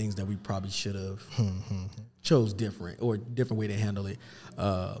done things that we probably should have chose different or different way to handle it.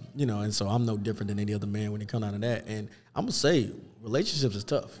 You know, and so I'm no different than any other man when it comes out of that. And I'm gonna say relationships is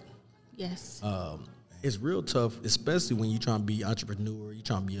tough. Yes. It's real tough, especially when you're trying to be entrepreneur, you're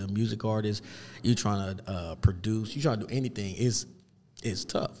trying to be a music artist, you're trying to produce, you're trying to do anything. It's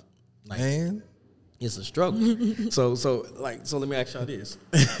tough. Like, Man. it's a struggle. so let me ask y'all this.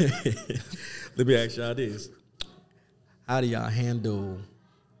 How do y'all handle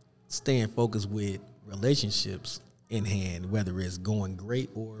staying focused with relationships in hand, whether it's going great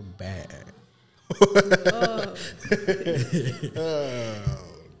or bad? Go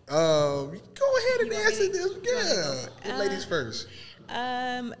ahead and answer this. Yeah. Ladies first.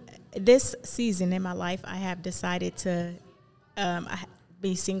 This season in my life, I have decided to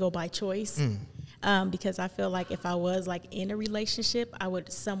be single by choice. Because I feel like if I was like in a relationship, I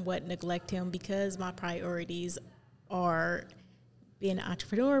would somewhat neglect him, because my priorities are being an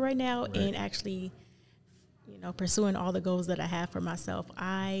entrepreneur right now and actually, you know, pursuing all the goals that I have for myself.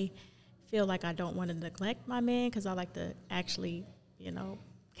 I feel like I don't want to neglect my man, because I like to actually, you know,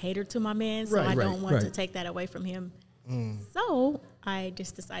 cater to my man. So I don't want to take that away from him. So I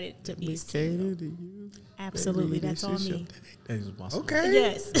just decided to be single. To you. Absolutely, Baby, that's all me. That is my song. Okay.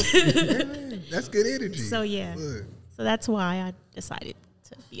 Yes. That's good energy. So yeah. Good. So that's why I decided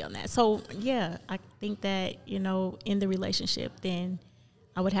to be on that. So yeah, I think that, you know, in the relationship, then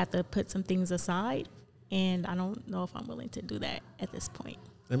I would have to put some things aside, and I don't know if I'm willing to do that at this point.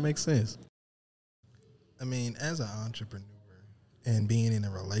 That makes sense. I mean, as an entrepreneur and being in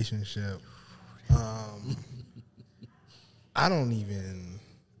a relationship, I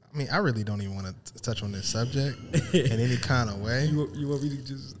really don't even want to touch on this subject in any kind of way. You want me to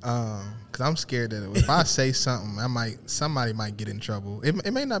just? Because I'm scared that if I say something, somebody might get in trouble.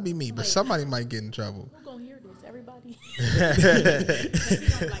 It may not be me, but somebody might get in trouble. Who's gonna hear this? Everybody.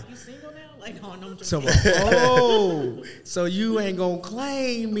 Like, you single now? Like, oh no, I'm just So you ain't gonna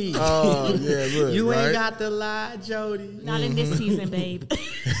claim me? Oh yeah, look, you ain't right? got to lie, Jody. not in this season, babe.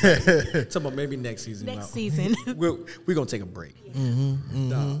 Talking about maybe next season. Next season. We're gonna take a break.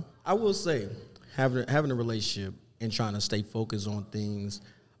 Nah, I will say having a relationship and trying to stay focused on things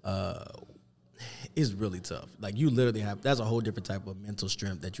is really tough. Like, you literally that's a whole different type of mental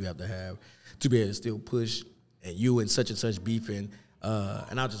strength that you have to be able to still push, and you and such beefing.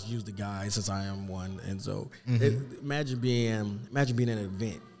 And I'll just use the guy since I am one. And so imagine being in an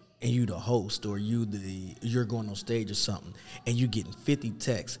event and you the host, or you're going on stage or something, and you getting 50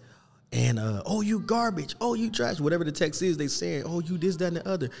 texts. And, oh, you garbage. Oh, you trash. Whatever the text is, they saying, oh, you this, that, and the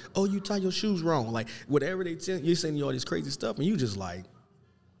other. Oh, you tie your shoes wrong. Like, whatever they tell you're saying all this crazy stuff, and you just like,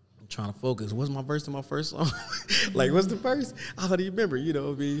 I'm trying to focus. What's my verse in my first song? Like, what's the verse? I don't even remember, you know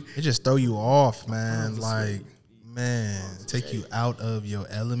what I mean? It just throw you off, man. Like, man, take you out of your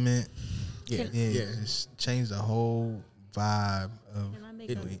element. Yeah. Just change the whole vibe of Can I make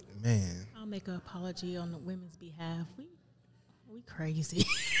it. Man. I'll make an apology on the women's behalf. We crazy.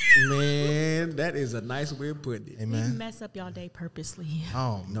 Man, that is a nice way of putting it. Hey, We man. mess up y'all day purposely.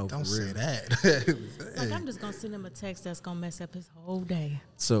 Oh, No, don't for say real. that. Like, I'm just gonna send him a text that's gonna mess up his whole day.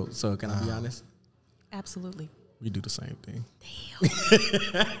 So can I be honest? Absolutely. We do the same thing.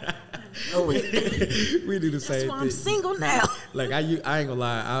 Oh, we do the same that's why thing. I'm single now. Like I ain't gonna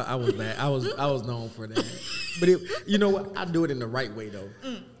lie, I was bad. I was known for that. But you know what? I do it in the right way though.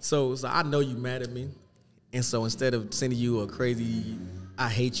 So I know you mad at me, and so instead of sending you a crazy "I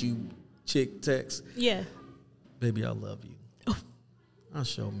hate you" chick text, Yeah. baby, I love you. Oh. I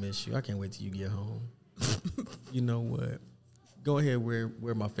sure miss you. I can't wait till you get home. You know what? Go ahead, wear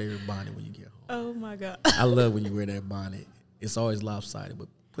my favorite bonnet when you get home. Oh my God. I love when you wear that bonnet. It's always lopsided, but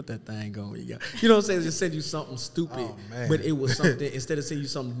put that thing on. You know what I'm saying? Just send you something stupid. Oh, man. But it was something, instead of sending you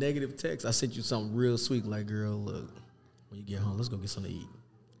some negative text, I sent you something real sweet, like, girl, look, when you get home, let's go get something to eat.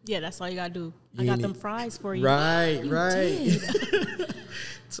 Yeah, that's all you gotta do. You I got ain't them it- fries for you. Right, You right. did.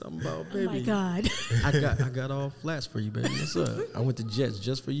 Something about, Oh baby. my God. I got all flats for you, baby. What's up? I went to Jets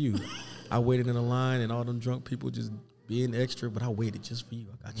just for you. I waited in a line and all them drunk people just being extra, but I waited just for you.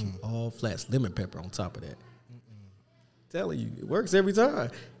 I got you all flats, lemon pepper on top of that. Telling you, it works every time.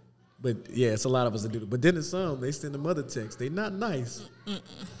 But yeah, it's a lot of us that do it. But then there's some, they send the mother text. They not nice.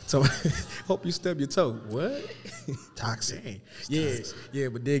 So hope you stub your toe. What? Toxic. Dang. Yeah,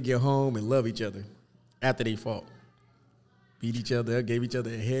 but they get home and love each other after they fought. Beat each other up, gave each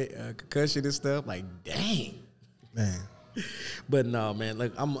other a head concussion and stuff. Like, dang. Man. But no, man,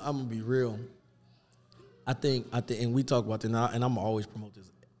 like I'm gonna be real. I think, and we talk about this, and I'm gonna always promote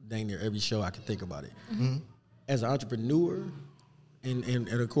this dang near every show I can think about it. Mm-hmm. As an entrepreneur, and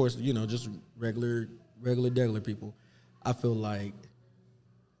of course, you know, just regular people, I feel like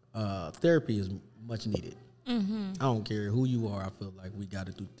therapy is much needed. I don't care who you are. I feel like we got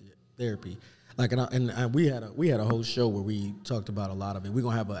to do therapy. Like, and we had a whole show where we talked about a lot of it. We're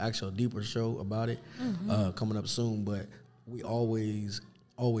gonna have an actual deeper show about it coming up soon. But we always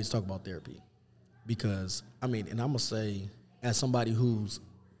talk about therapy because I mean, and I'm gonna say, as somebody who's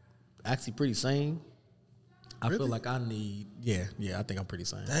actually pretty sane, I feel like I need. Yeah, I think I'm pretty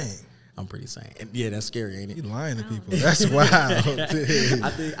sane. Dang. I'm pretty sane. And yeah, that's scary, ain't it? You lying to people. That's wild.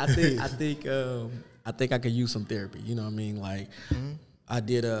 I think I could use some therapy. You know what I mean? Like, I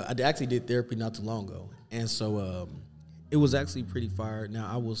actually did therapy not too long ago, and so it was actually pretty fire. Now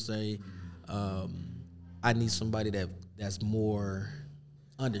I will say, I need somebody that's more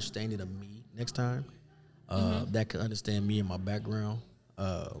understanding of me next time. That could understand me and my background.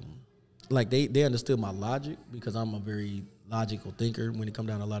 Like they understood my logic because I'm a very logical thinker when it comes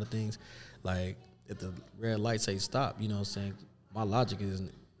down to a lot of things. Like if the red light say stop, you know what I'm saying? My logic is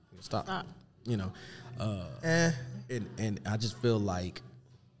stop. You know. And I just feel like,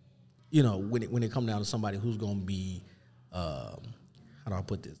 you know, when it comes down to somebody who's gonna be how do I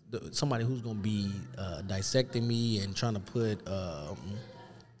put this? Somebody who's gonna be dissecting me and trying to put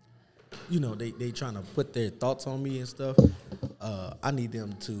you know, they trying to put their thoughts on me and stuff. I need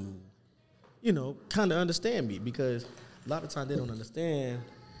them to, you know, kind of understand me because a lot of times they don't understand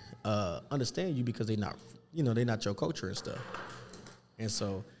you because they're not your culture and stuff. And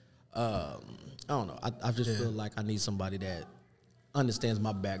so, I don't know. I just feel like I need somebody that understands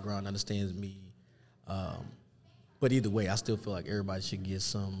my background, understands me. But either way, I still feel like everybody should get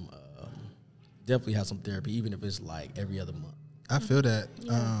some, definitely have some therapy, even if it's like every other month. I feel that.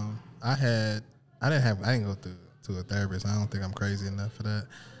 I didn't go to a therapist. I don't think I'm crazy enough for that.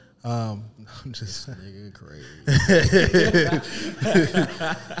 I'm just Nigga crazy.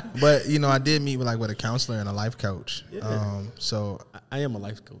 But you know, I did meet with a counselor and a life coach. Yeah. So I am a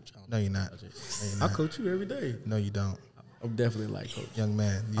life coach. no, you're not. I coach you every day. No, you don't, I'm definitely a life coach. young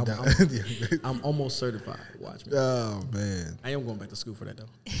man. You don't. I'm almost certified. Watch me. Oh man, I am going back to school for that though.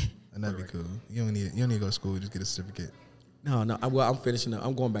 that'd be cool. You don't need to go to school. Just get a certificate. No. I'm finishing up.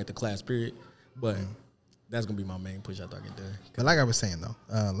 I'm going back to class period, but that's gonna be my main push after I get there. But like I was saying though,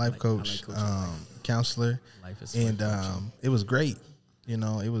 life coach, counselor, Life is and it was great. You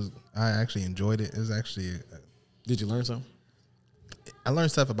know, I actually enjoyed it. It was actually Did you learn something? I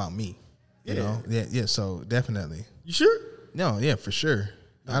learned stuff about me. You Yeah. know, yeah. So definitely, You sure? no, yeah, for sure.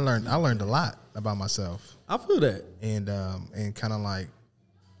 I learned a lot about myself, I feel that. and kind of like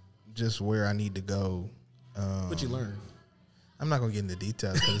just where I need to go. What you learn? I'm not gonna get into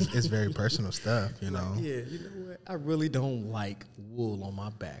details because it's very personal stuff. You know. Yeah, you know what? I really don't like wool on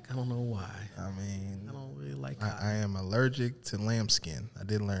my back. I don't know why. I mean, I don't really like. I am allergic to lambskin. I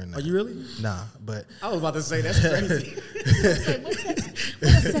did learn that. Are you really? Nah, but I was about to say that's crazy.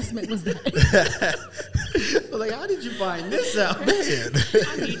 What assessment was that? Like, how did you find this out? man,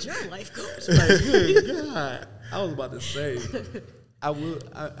 I need your life coach. Like, good God. I was about to say.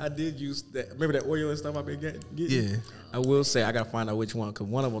 I did use that. Remember that oil and stuff I've been getting? Yeah. I will say I gotta find out which one, because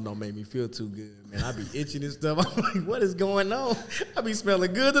one of them don't make me feel too good, man. I be itching and stuff. I'm like, what is going on? I be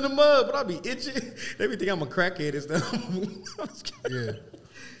smelling good in the mud, but I be itching. They be think I'm a crackhead and stuff. Yeah.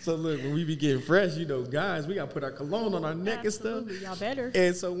 So look, when we be getting fresh, guys, we gotta put our cologne on our neck Absolutely. and stuff. Y'all better.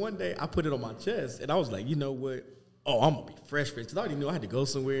 And so one day I put it on my chest, and I was like, you know what? Oh, I'm gonna be fresh, because I already knew I had to go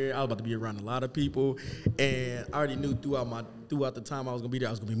somewhere. I was about to be around a lot of people, and I already knew throughout the time I was gonna be there,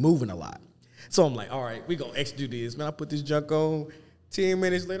 I was gonna be moving a lot. So I'm like, all right, we gonna do this, man. I put this junk on. 10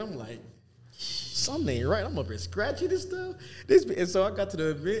 minutes later, I'm like, something ain't right. I'm up here scratching this stuff. And so I got to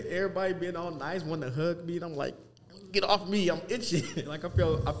the event, everybody being all nice, wanting to hug me, and I'm like, get off me, I'm itching. Like I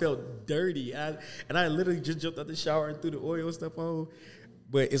felt dirty, and I literally just jumped out the shower and threw the oil stuff on.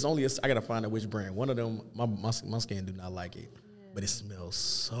 But it's only I gotta find out which brand. One of them, my skin do not like it, but it smells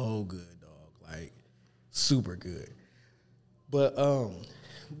so good, dog. Like super good. But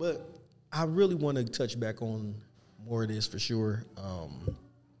I really want to touch back on more of this for sure.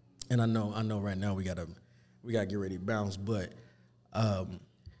 And I know right now we gotta get ready to bounce. But I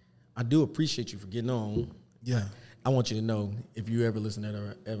do appreciate you for getting on. Yeah. I want you to know, if you ever listen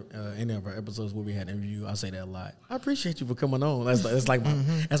to any of our episodes where we had an interview, I say that a lot. I appreciate you for coming on. That's like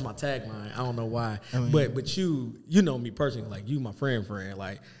that's my tagline. I don't know why, but you know me personally, like you my friend.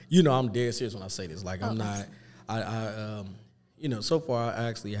 Like I'm dead serious when I say this. Like I'm not. So far I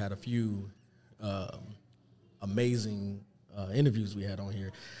actually had a few amazing interviews we had on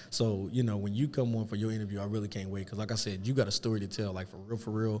here. So when you come on for your interview, I really can't wait, because like I said, you got a story to tell, like for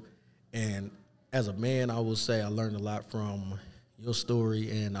real, and as a man, I will say I learned a lot from your story,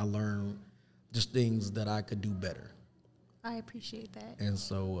 and I learned just things that I could do better. I appreciate that. And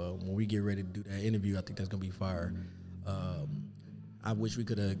so when we get ready to do that interview, I think that's going to be fire. I wish we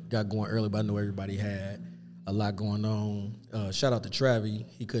could have got going early, but I know everybody had a lot going on. Shout out to Travi.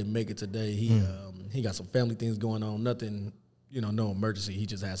 He couldn't make it today. He got some family things going on. Nothing, no emergency. He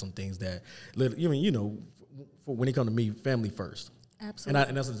just had some things that, for when he come to me, family first. Absolutely.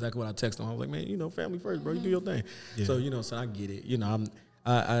 And that's exactly what I texted him. I was like, man, family first, bro. You do your thing. Yeah. So, so I get it.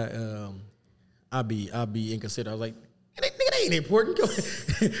 I'll be inconsiderate. I was like, nigga, that ain't important.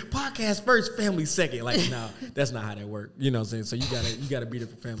 Podcast first, family second. Like, no, that's not how that works. You know what I'm saying? So you gotta be there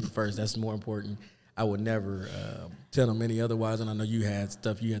for family first. That's more important. I would never tell them any otherwise. And I know you had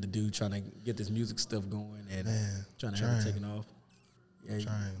stuff you had to do trying to get this music stuff going and trying to have it taken off. Yeah,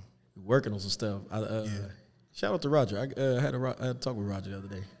 you're working on some stuff. Shout out to Roger. I had a talk with Roger the other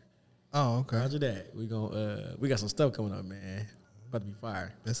day. Oh, okay. Roger that. We got some stuff coming up, man. About to be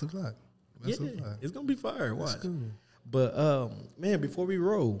fire. Best of luck. It's gonna be fire. Watch. That's cool. But man, before we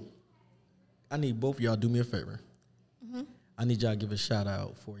roll, I need both of y'all do me a favor. Mm-hmm. I need y'all to give a shout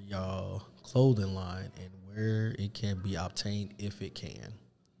out for y'all clothing line and where it can be obtained if it can.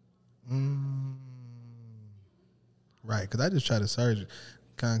 Right, because I just tried to search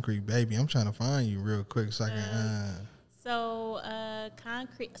Concrete Baby. I'm trying to find you real quick so I can. So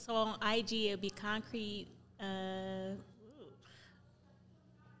Concrete. So on IG it'll be Concrete.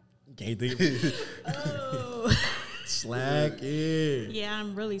 Can't think of it. Oh. Slacking. Yeah,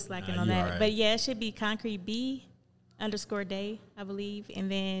 I'm really slacking on that. Right. But yeah, it should be Concrete B_day, I believe.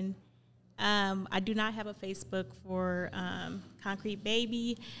 And then I do not have a Facebook for Concrete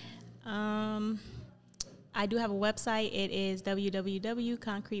Baby. I do have a website. It is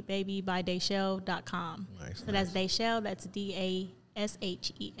www.concretebabybyDayshell.com. Nice. So that's Dayshell. That's DASHEL.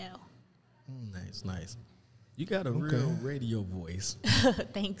 Nice. You got a real radio voice.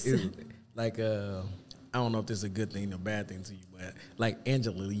 Thanks. Like I don't know if this is a good thing or bad thing to you, but like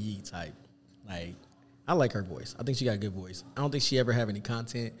Angela Yee type. Like I like her voice. I think she got a good voice. I don't think she ever have any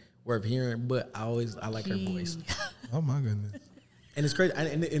content worth hearing, but I like her voice. Oh my goodness. And it's crazy.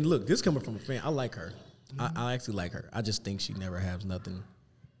 And look, this coming from a fan. I like her. I actually like her. I just think she never has nothing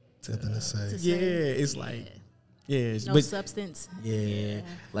to say. Yeah, it's like, no substance. Yeah,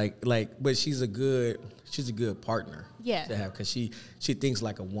 like, but she's a good partner. Yeah, to have, because she thinks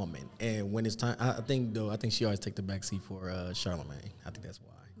like a woman, and when it's time, I think she always take the backseat for Charlamagne. I think that's why.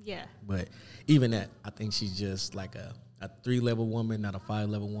 Yeah, but even that, I think she's just like a 3-level woman, not a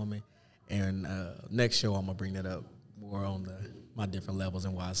 5-level woman. And next show, I'm gonna bring that up more on my different levels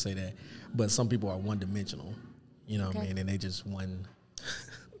and why I say that. But some people are one-dimensional, what I mean, and they just one,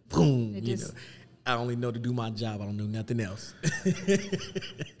 boom, I only know to do my job. I don't know nothing else.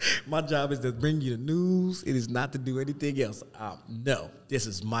 My job is to bring you the news. It is not to do anything else. No, this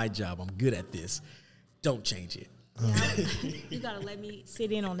is my job. I'm good at this. Don't change it. You gotta let me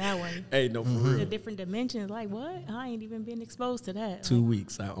sit in on that one. Hey, no, for The real. different dimensions, like what? I ain't even been exposed to that. 2 Like,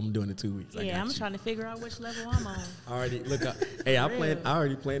 weeks. I'm doing it 2 weeks. I yeah, got I'm you. trying to figure out which level I'm on. I already look. Hey, I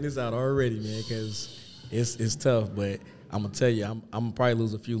already planned this out already, man. Because it's tough, but I'm gonna tell you, I'm gonna probably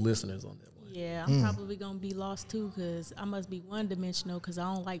lose a few listeners on that one. Yeah, I'm probably gonna be lost too because I must be one dimensional because I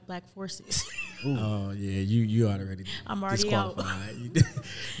don't like black forces. Oh yeah, you already. I'm already out. disqualified.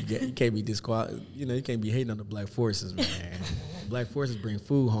 You can't be disqualified. You know, you can't be hating on the black forces, man. Black forces bring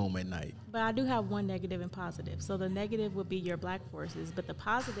food home at night. But I do have one negative and positive. So the negative would be your black forces, but the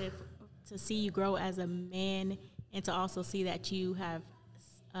positive to see you grow as a man and to also see that you have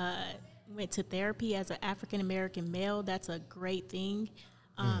went to therapy as an African American male. That's a great thing.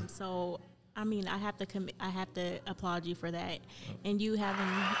 So I mean, I have to applaud you for that. And you having,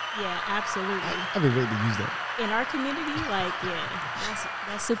 yeah, absolutely. I've been waiting to use that. In our community, like, yeah,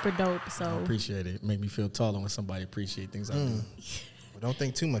 that's super dope. I So appreciate it. Make me feel taller when somebody appreciate things I do. Well, don't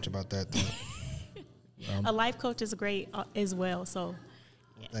think too much about that, though. a life coach is great as well. So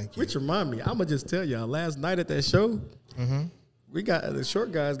Thank you. Which remind me, I'm gonna just tell y'all. Last night at that show, we got the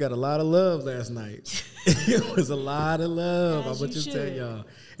short guys got a lot of love last night. It was a lot of love. As I'm gonna you just tell should. y'all.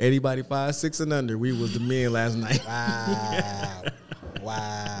 Anybody 5'6" and under, we was the men last night. Wow.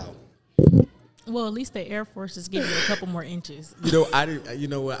 Wow. well, at least the Air Force is giving you a couple more inches. You know, I didn't. You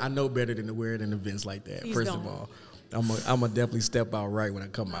know what? I know better than to wear it in events like that. Please First don't. of all, I'm gonna definitely step out right when I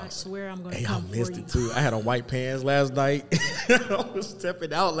come I out. swear I'm going to Hey, I come for missed you. it too. I had on white pants last night. I was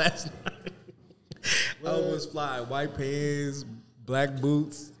stepping out last night. I was flying white pants, black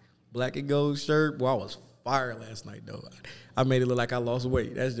boots, black and gold shirt. Boy, I was fire last night though. I made it look like I lost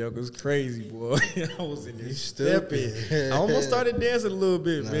weight. That joke was crazy, boy. I was in there stepping. stupid. I almost started dancing a little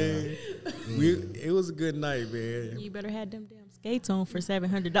bit, man. It was a good night, man. You better have them damn skates on for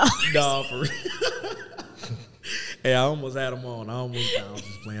 $700. No, for real. Hey, I almost had them on. I was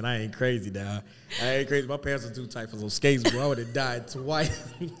just playing. I ain't crazy, dog. I ain't crazy. My pants are too tight for those skates, bro. I would have died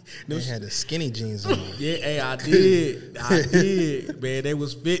twice. They had the skinny jeans on. Yeah, hey, I did. Man, they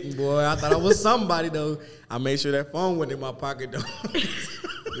was fitting, boy. I thought I was somebody, though. I made sure that phone went in my pocket, though.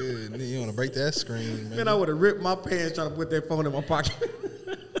 Good. You want to break that screen, man. Man, I would have ripped my pants trying to put that phone in my pocket.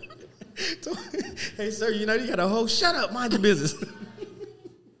 So, hey, sir, you know, you got a whole, shut up, mind your business.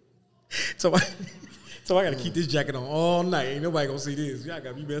 So I got to keep this jacket on all night. Ain't nobody going to see this. Y'all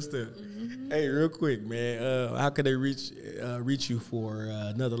got me messed up. Hey, real quick, man, how can they reach you for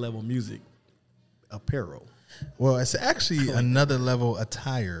Another Level Music apparel? Well, it's actually Another Level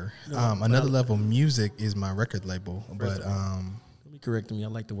attire. Another Level Music is my record label, but Let me correct me. I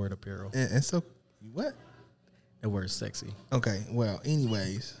like the word apparel. and so what? That word's sexy. Okay. Well,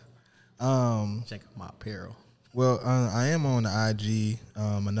 anyways, Check out my apparel. well, I am on the IG.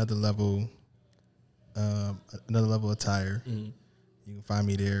 Another Level attire. You can find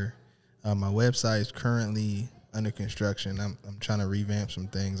me there. My website is currently under construction. I'm trying to revamp some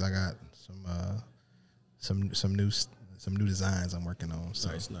things. I got some new designs I'm working on. So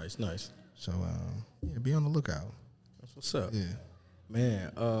Nice. so yeah, be on the lookout. That's what's up. Yeah.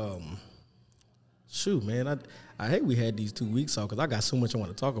 Man, shoot, man, I hate we had these 2 weeks off because I got so much I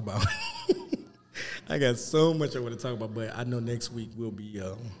want to talk about. I got so much I want to talk about, but I know next week will be.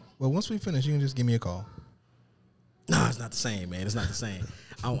 Well, once we finish, you can just give me a call. No, it's not the same, man. It's not the same.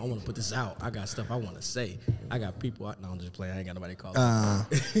 I want to put this out. I got stuff I want to say. I got people. No, I'm just playing. I ain't got nobody calling.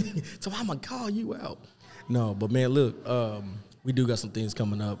 So I'm gonna call you out. No, but man, look, we do got some things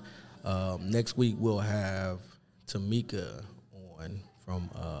coming up. Next week we'll have Tamika on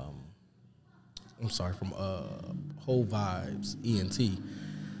from Whole Vibes ENT,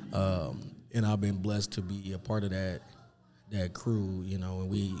 and I've been blessed to be a part of that crew, you know, and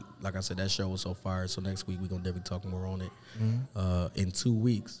we, like I said, that show was so fire. So next week we're gonna definitely talk more on it. In 2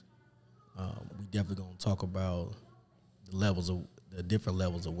 weeks, we definitely gonna talk about the different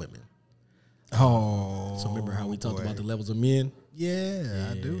levels of women. Oh, So remember how we talked about the levels of men? Yeah,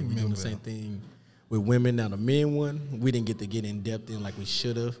 I do We doing remember. the same thing with women. Now the men one, we didn't get to get in depth in like we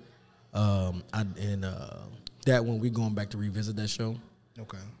should have. That one we going back to revisit that show.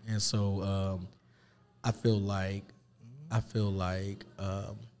 Okay. And so I feel like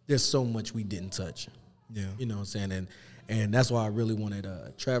there's so much we didn't touch. Yeah. You know what I'm saying? And that's why I really wanted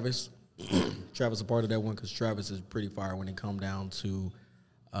Travis. Travis a part of that one because Travis is pretty fire when it come down to,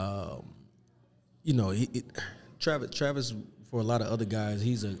 Travis for a lot of other guys,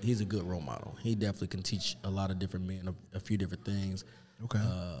 he's a good role model. He definitely can teach a lot of different men a few different things. Okay.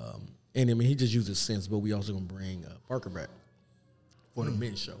 And I mean, he just uses sense, but we also gonna bring Parker back for the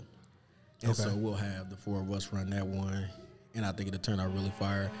men's show. And Okay. so we'll have the four of us run that one, and I think it'll turn out really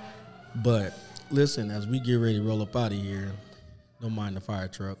fire. But listen, as we get ready to roll up out of here, don't mind the fire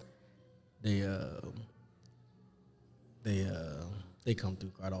truck. They come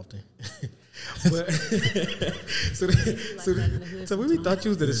through quite often. But so we thought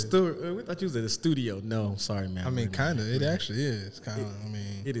you was at the studio. We thought you was at the studio. No, sorry, man. I mean, kind of. It actually is kind of. I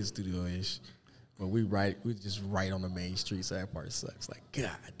mean, it is studio-ish, but we just right on the main street, so that part sucks. Like,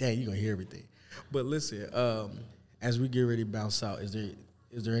 God dang, you gonna hear everything. But listen, as we get ready to bounce out, is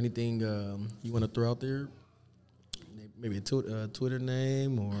there anything you want to throw out there? Maybe a Twitter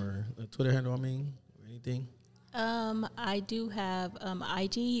name or a Twitter handle. I mean, or anything. I do have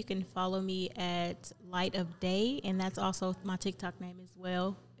IG. You can follow me at Light of Day, and that's also my TikTok name as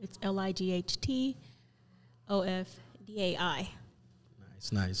well. It's LIGHTOFDAI.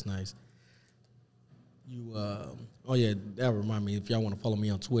 Nice. You oh yeah, that remind me. If y'all want to follow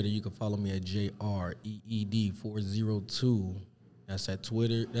me on Twitter, you can follow me at JREED402. That's at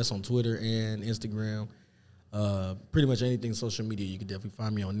Twitter. That's on Twitter and Instagram. Pretty much anything social media, you can definitely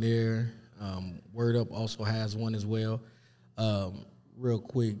find me on there. Word Up also has one as well. Real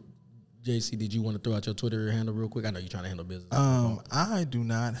quick, JC, did you want to throw out your Twitter handle real quick? I know you're trying to handle business. I do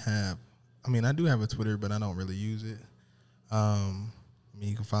not have. I mean, I do have a Twitter, but I don't really use it. I mean,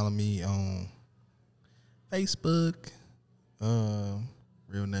 you can follow me on Facebook.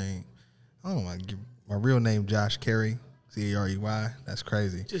 Real name. I don't know. My real name, Josh Carey, Carey. That's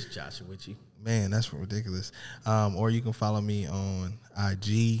crazy. Just Joshing with you. Man, that's ridiculous. Or you can follow me on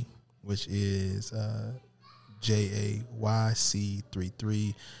IG, which is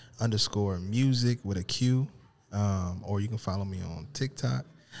JAYC33_music with a Q. Or you can follow me on TikTok,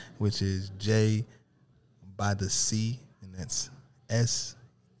 which is J by the C, and that's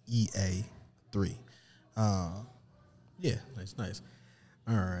SEA3. Yeah. Nice.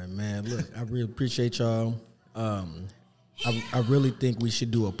 All right, man. Look, I really appreciate y'all. I really think we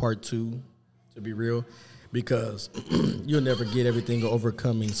should do a part 2, to be real, because you'll never get everything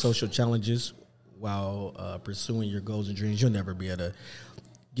overcoming social challenges while pursuing your goals and dreams. You'll never be able to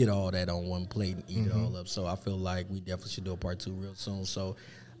get all that on one plate and eat it all up. So I feel like we definitely should do a part 2 real soon. So,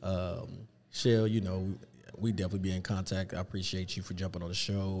 Shell, you know, we definitely be in contact. I appreciate you for jumping on the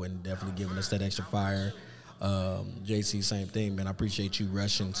show and definitely giving us that extra fire. JC, same thing, man. I appreciate you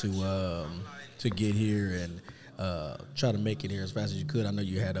rushing to get here and try to make it here as fast as you could. I know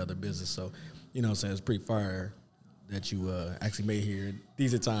you had other business, so you know what I'm saying, it's pretty fire that you actually made here at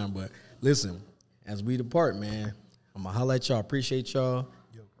decent time. But listen, as we depart, man, I'm gonna holla at y'all. Appreciate y'all.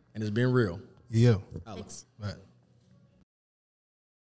 Yo. And it's been real. Yo. Thanks. Right.